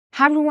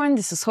Hi everyone,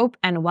 this is Hope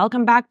and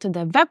welcome back to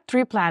the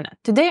Web3 Planet.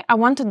 Today I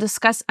want to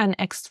discuss an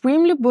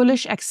extremely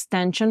bullish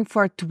extension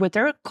for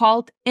Twitter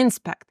called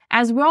Inspect.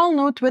 As we all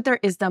know, Twitter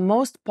is the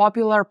most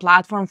popular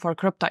platform for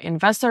crypto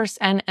investors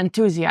and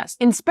enthusiasts.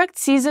 Inspect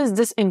seizes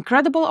this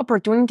incredible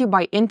opportunity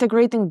by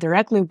integrating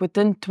directly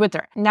within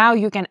Twitter. Now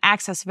you can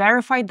access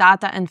verified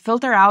data and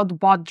filter out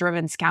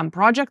bot-driven scam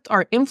projects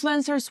or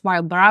influencers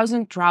while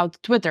browsing throughout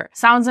Twitter.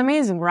 Sounds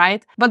amazing,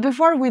 right? But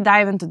before we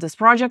dive into this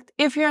project,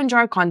 if you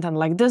enjoy content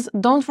like this,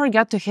 don't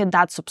forget to hit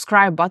that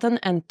subscribe button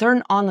and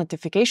turn on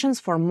notifications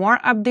for more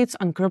updates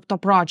on crypto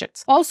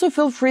projects. Also,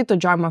 feel free to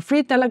join my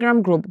free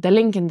Telegram group. The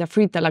link in the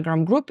free Telegram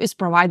group is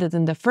provided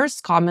in the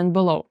first comment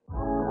below.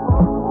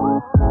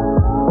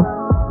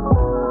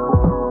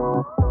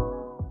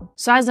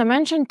 So as I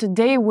mentioned,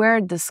 today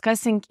we're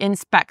discussing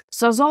Inspect.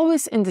 So as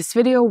always in this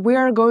video, we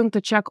are going to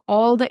check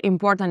all the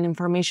important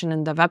information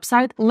in the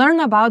website, learn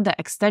about the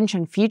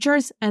extension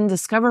features, and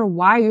discover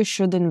why you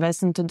should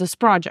invest into this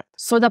project.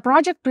 So the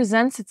project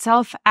presents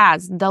itself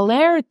as the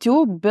layer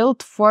 2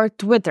 built for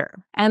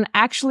Twitter. And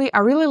actually, I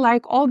really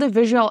like all the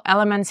visual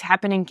elements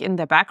happening in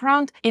the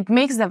background. It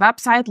makes the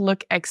website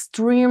look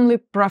extremely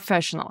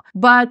professional.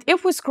 But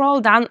if we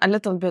scroll down a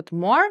little bit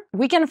more,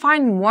 we can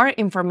find more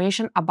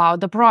information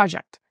about the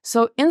project.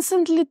 So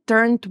instantly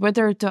turn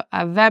Twitter to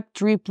a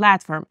Web3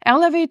 platform.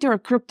 Elevate your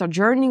crypto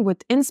journey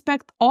with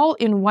Inspect all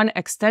in one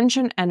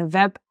extension and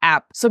web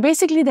app. So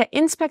basically the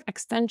Inspect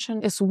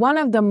extension is one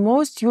of the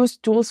most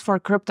used tools for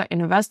crypto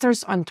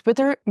investors on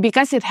Twitter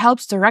because it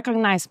helps to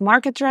recognize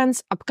market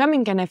trends,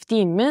 upcoming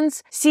NFT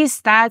mints, see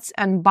stats,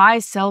 and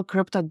buy-sell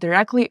crypto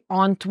directly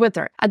on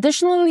Twitter.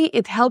 Additionally,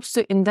 it helps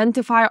to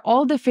identify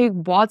all the fake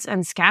bots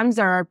and scams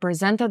that are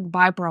presented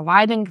by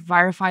providing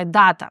verified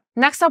data.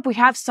 Next up, we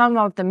have some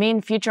of the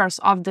main features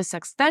of this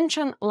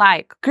extension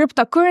like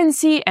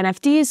cryptocurrency,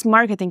 NFTs,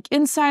 marketing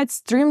insights,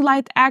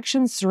 streamlined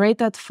actions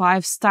rated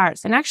 5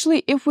 stars. And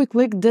actually, if we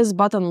click this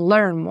button,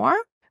 learn more,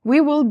 we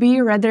will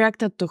be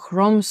redirected to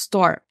Chrome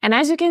Store. And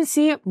as you can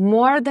see,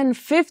 more than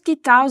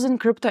 50,000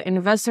 crypto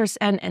investors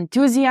and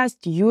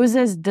enthusiasts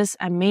uses this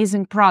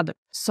amazing product.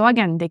 So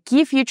again, the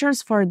key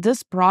features for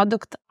this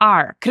product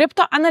are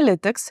crypto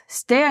analytics,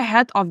 stay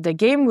ahead of the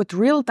game with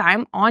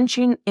real-time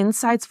on-chain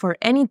insights for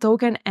any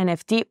token,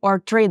 NFT, or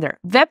trader.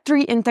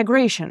 Web3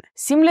 integration,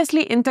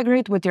 seamlessly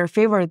integrate with your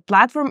favorite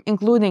platform,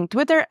 including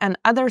Twitter and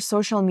other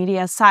social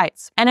media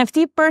sites.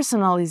 NFT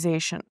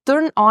personalization,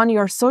 turn on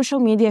your social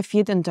media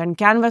feed into a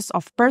canvas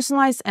of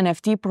personalized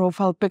NFT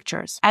profile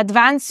pictures.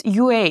 Advanced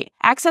UA,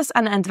 access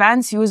an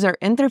advanced user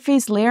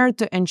interface layer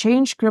to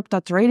enhance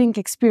crypto trading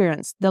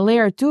experience. The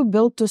layer 2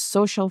 built to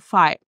social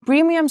fi.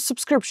 Premium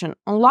subscription,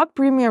 unlock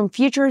premium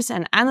features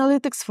and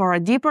analytics for a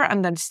deeper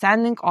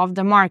understanding of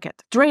the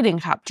market. Trading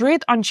hub,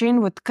 trade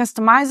on-chain with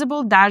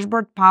customizable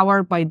dashboard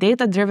powered by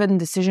data-driven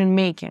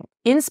decision-making.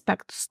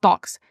 Inspect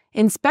stocks.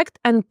 Inspect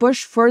and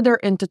push further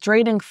into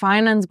trading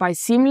finance by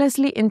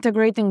seamlessly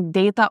integrating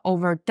data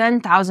over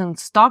 10,000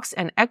 stocks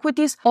and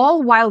equities,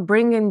 all while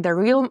bringing the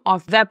realm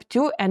of Web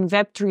 2 and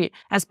Web 3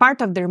 as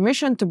part of their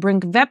mission to bring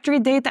Web 3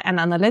 data and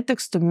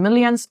analytics to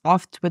millions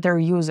of Twitter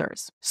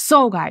users.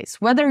 So guys,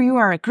 whether you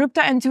are a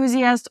crypto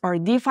enthusiast or a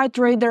DeFi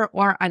trader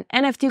or an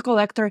NFT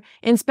collector,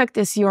 Inspect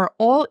is your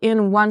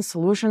all-in-one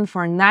solution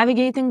for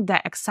navigating the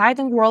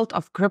exciting world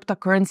of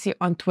cryptocurrency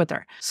on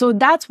Twitter. So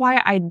that's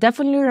why I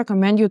definitely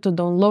recommend you to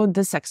download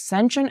this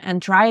extension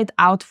and try it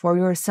out for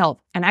yourself.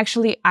 And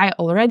actually, I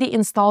already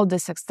installed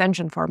this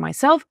extension for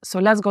myself, so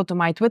let's go to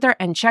my Twitter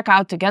and check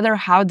out together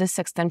how this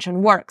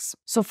extension works.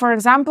 So for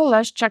example,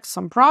 let's check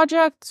some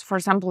projects. For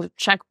example,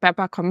 check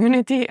Peppa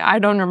community. I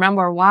don't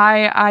remember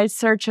why I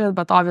searched it,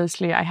 but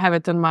obviously I have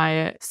it in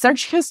my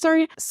search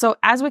history. So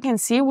as we can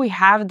see, we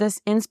have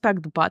this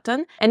Inspect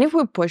button, and if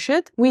we push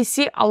it, we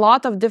see a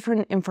lot of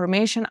different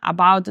information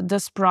about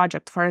this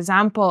project. For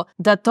example,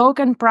 the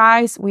token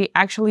price, we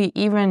actually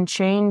even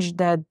change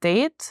the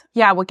date.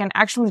 Yeah, we can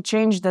actually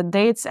change the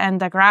date and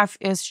the graph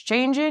is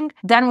changing.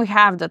 Then we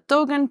have the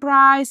token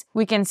price.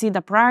 We can see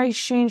the price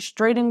change,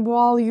 trading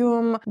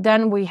volume.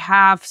 Then we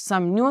have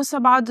some news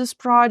about this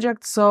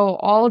project. So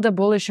all the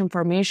bullish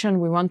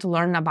information we want to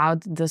learn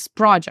about this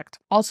project.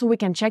 Also, we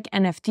can check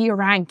NFT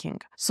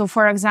ranking. So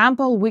for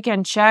example, we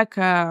can check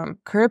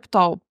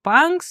crypto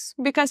punks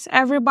because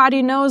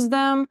everybody knows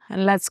them.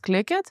 And let's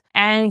click it.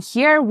 And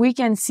here we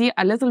can see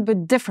a little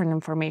bit different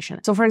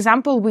information. So for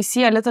example, we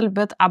see a little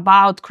bit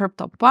about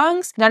crypto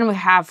punks. Then we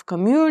have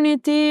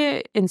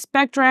community,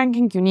 inspect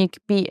ranking, unique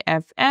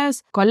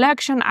PFS,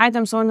 collection,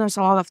 items, owners,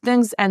 a lot of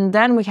things. And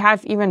then we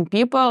have even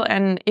people.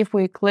 And if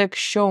we click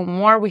show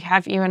more, we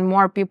have even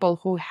more people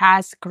who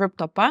has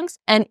crypto punks.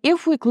 And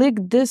if we click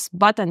this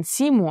button,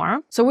 see more,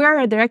 so we are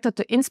redirected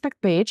to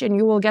Inspect page and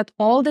you will get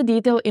all the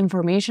detailed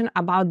information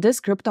about this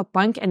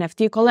CryptoPunk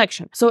NFT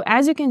collection. So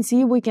as you can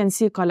see, we can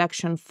see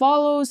collection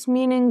follows,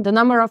 meaning the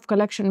number of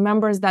collection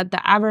members that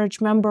the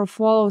average member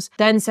follows,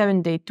 then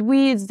 7-day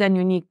tweets, then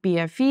unique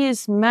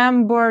PFEs,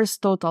 members,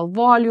 total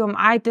volume,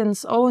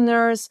 items,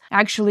 owners.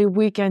 Actually,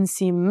 we can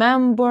see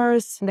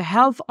members, the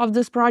health of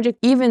this project,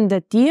 even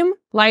the team.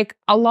 like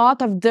a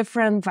lot of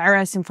different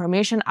various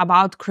information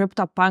about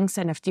CryptoPunk's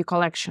NFT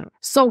collection.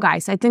 So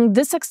guys, I think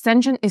this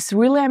extension is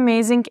really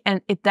amazing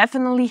and it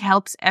definitely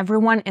helps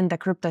everyone in the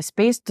crypto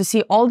space to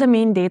see all the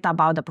main data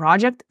about the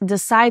project,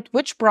 decide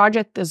which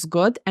project is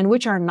good and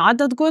which are not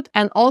that good,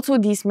 and also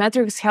these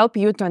metrics help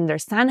you to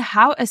understand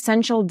how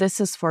essential this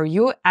is for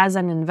you as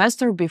an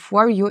investor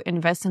before you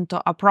invest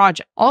into a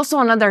project. Also,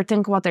 another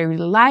thing what I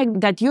really like,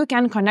 that you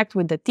can connect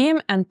with the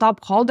team and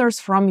top holders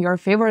from your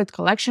favorite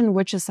collection,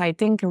 which is I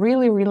think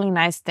really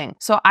nice thing.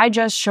 So I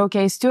just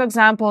showcased 2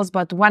 examples,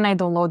 but when I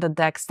downloaded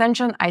the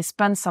extension, I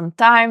spent some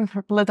time,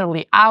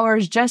 literally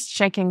hours, just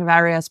checking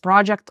various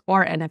project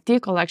or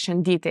NFT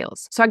collection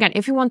details. So again,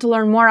 if you want to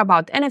learn more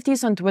about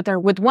NFTs on Twitter,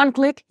 with one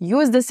click,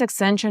 use this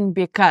extension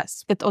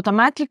because it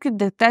automatically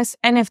detects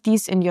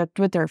NFTs in your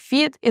Twitter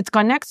feed, it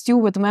connects you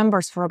with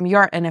members from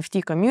your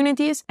NFT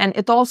communities, and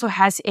it also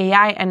has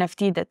AI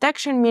NFT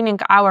detection, meaning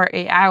our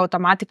AI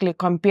automatically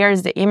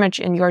compares the image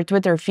in your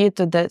Twitter feed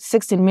to the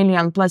 16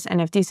 million plus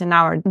NFTs in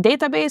our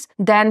database.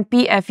 Then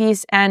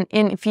PFEs and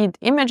in-feed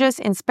images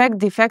inspect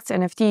defects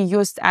NFT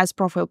used as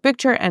profile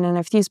picture and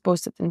NFTs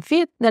posted in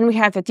feed. Then we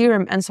have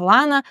Ethereum and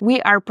Solana.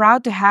 We are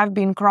proud to have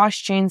been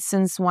cross-chain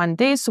since 1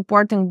 day,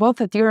 supporting both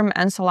Ethereum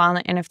and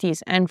Solana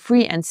NFTs, and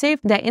free and safe.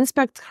 The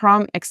Inspect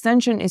Chrome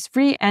extension is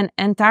free and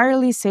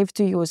entirely safe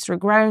to use,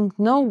 requiring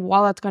no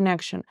wallet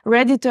connection.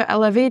 Ready to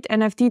elevate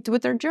NFT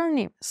Twitter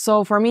journey?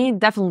 So for me,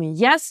 definitely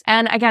yes.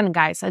 And again,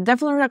 guys, I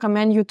definitely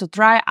recommend you to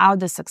try out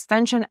this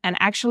extension. And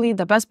actually,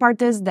 the best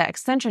part is the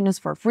extension is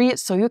for free,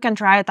 so you can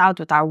try it out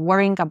without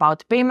worrying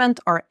about payment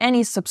or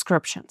any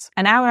subscriptions.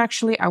 And now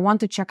actually, I want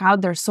to check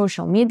out their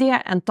social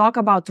media and talk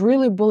about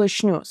really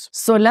bullish news.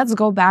 So let's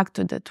go back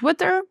to the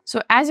Twitter.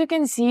 So as you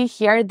can see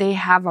here, they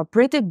have a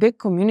pretty big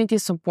community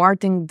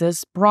supporting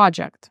this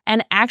project.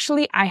 And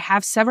actually, I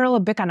have several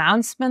big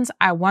announcements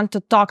I want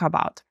to talk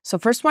about. So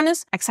first one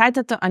is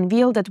excited to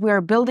unveil that we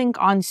are building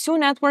on SU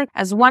Network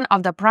as one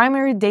of the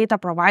primary data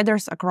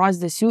providers across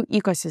the SU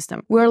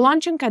ecosystem. We are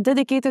launching a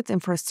dedicated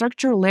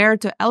infrastructure layer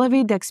to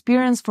elevate the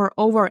experience for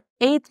over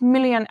 8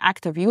 million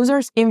active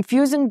users,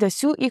 infusing the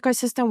SU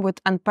ecosystem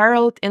with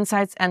unparalleled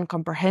insights and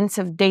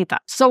comprehensive data.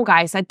 So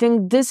guys, I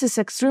think this is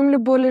extremely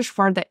bullish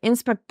for the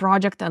Inspect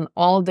project and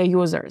all the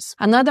users.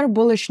 Another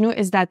bullish news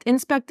is that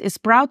Inspect is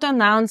proud to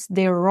announce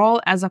their role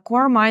as a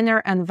core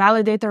miner and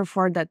validator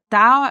for the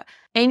Tau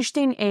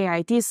Einstein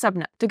AIT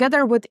subnet.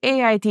 Together with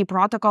AIT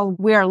protocol,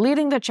 we are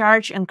leading the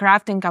charge in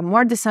crafting a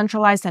more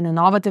decentralized and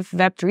innovative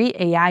Web3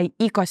 AI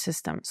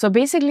ecosystem. So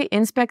basically,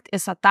 Inspect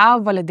is a Tau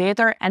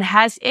validator and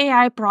has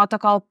AI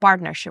protocol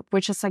partnership,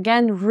 which is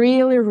again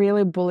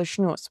really bullish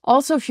news.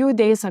 Also, a few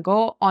days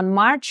ago, on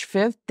March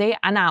 5th, they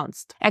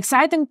announced,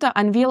 exciting to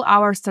unveil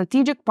our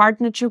strategic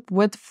partnership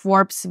with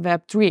Forbes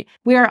Web3.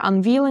 We are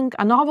unveiling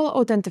a novel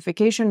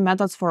authentication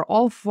methods for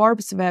all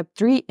Forbes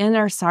Web3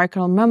 inner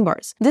circle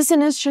members. This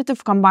initiative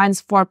combines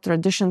Forbes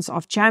traditions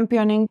of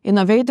championing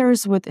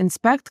innovators with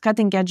Inspect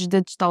cutting-edge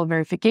digital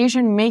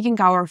verification,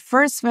 making our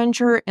first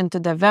venture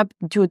into the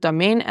Web2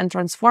 domain and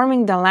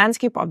transforming the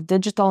landscape of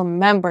digital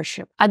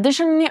membership.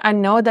 Additionally, I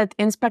know that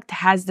Inspect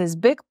has this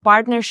big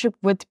partnership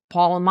with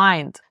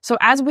PaulMind. So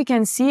as we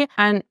can see,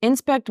 on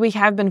Inspect, we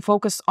have been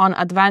focused on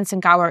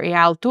advancing our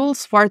AI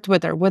tools for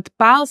Twitter. With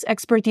Pal's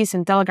expertise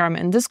in Telegram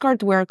and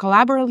Discord, we're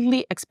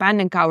collaboratively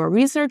expanding our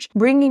research,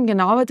 bringing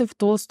innovative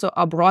tools to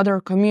a broader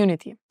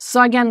community.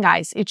 So again,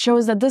 guys, it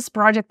shows that this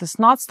project is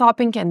not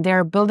stopping and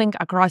they're building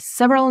across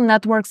several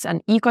networks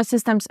and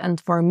ecosystems,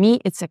 and for me,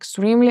 it's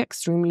extremely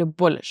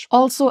bullish.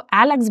 Also,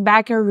 Alex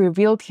Baker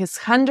revealed his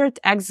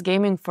 100x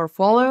gaming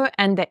portfolio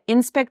and the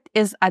Inspect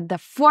is at the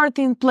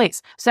 14th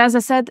place. So as I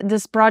said,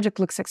 this project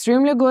looks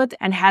extremely good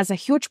and has a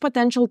huge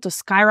potential to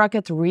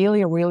skyrocket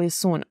really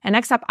soon. And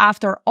next up,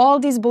 after all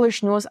these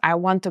bullish news, I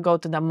want to go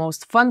to the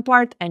most fun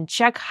part and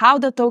check how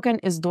the token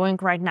is doing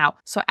right now.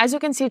 So as you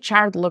can see,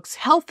 chart looks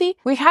healthy.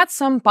 We had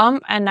some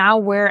pump and now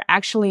we're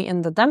actually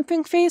in the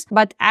dumping phase,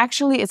 but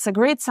actually it's a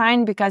great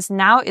sign because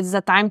now it's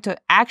the time to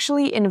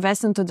actually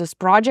invest into this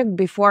project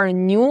before a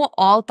new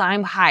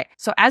all-time high.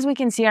 So as we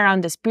can see,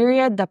 around this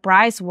period, the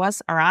price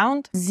was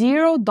around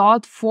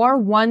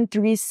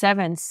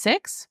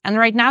 0.41376, and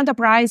right now the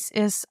price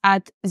is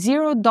at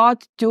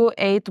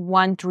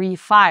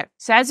 0.28135.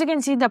 So as you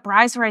can see, the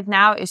price right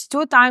now is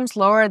 2 times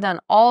lower than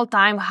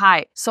all-time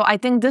high. So I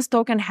think this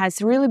token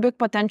has really big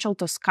potential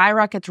to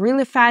skyrocket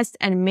really fast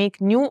and make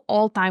new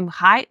all-time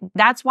high.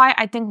 That's why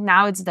I think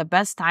now it's the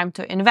best time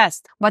to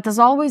invest. But as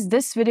always,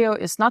 this video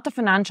is not a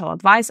financial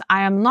advice.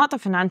 I am not a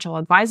financial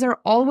advisor.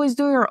 Always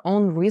do your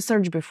own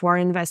research before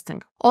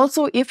investing.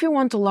 Also, if you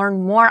want to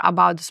learn more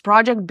about this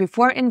project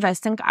before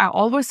investing, I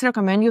always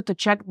recommend you to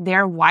check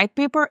their white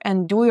paper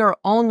and do your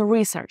own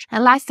research.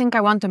 And last thing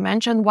I want to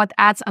mention, what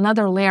adds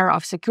another layer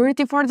of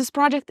security for this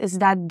project is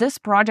that this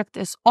project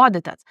is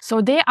audited. So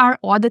they are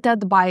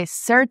audited by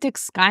Certic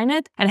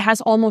Skynet and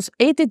has almost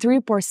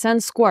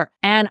 83% score.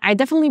 And I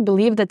definitely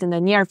believe that in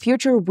the near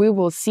future, we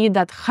will see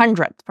that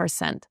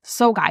 100%.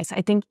 So guys,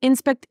 I think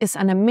Inspect is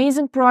an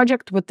amazing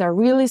project with the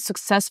really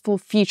successful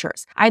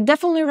features. I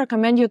definitely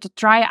recommend you to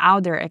try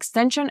out their their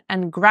extension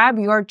and grab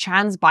your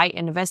chance by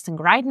investing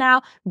right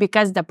now,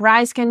 because the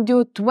price can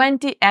do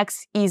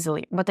 20x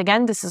easily. But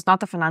again, this is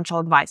not a financial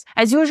advice.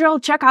 As usual,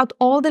 check out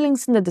all the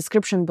links in the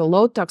description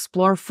below to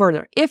explore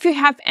further. If you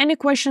have any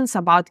questions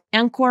about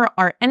Encore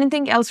or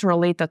anything else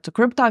related to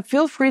crypto,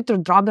 feel free to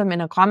drop them in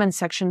the comment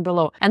section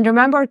below. And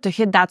remember to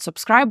hit that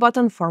subscribe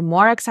button for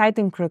more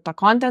exciting crypto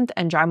content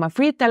and join my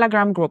free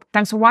Telegram group.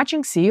 Thanks for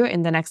watching. See you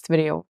in the next video.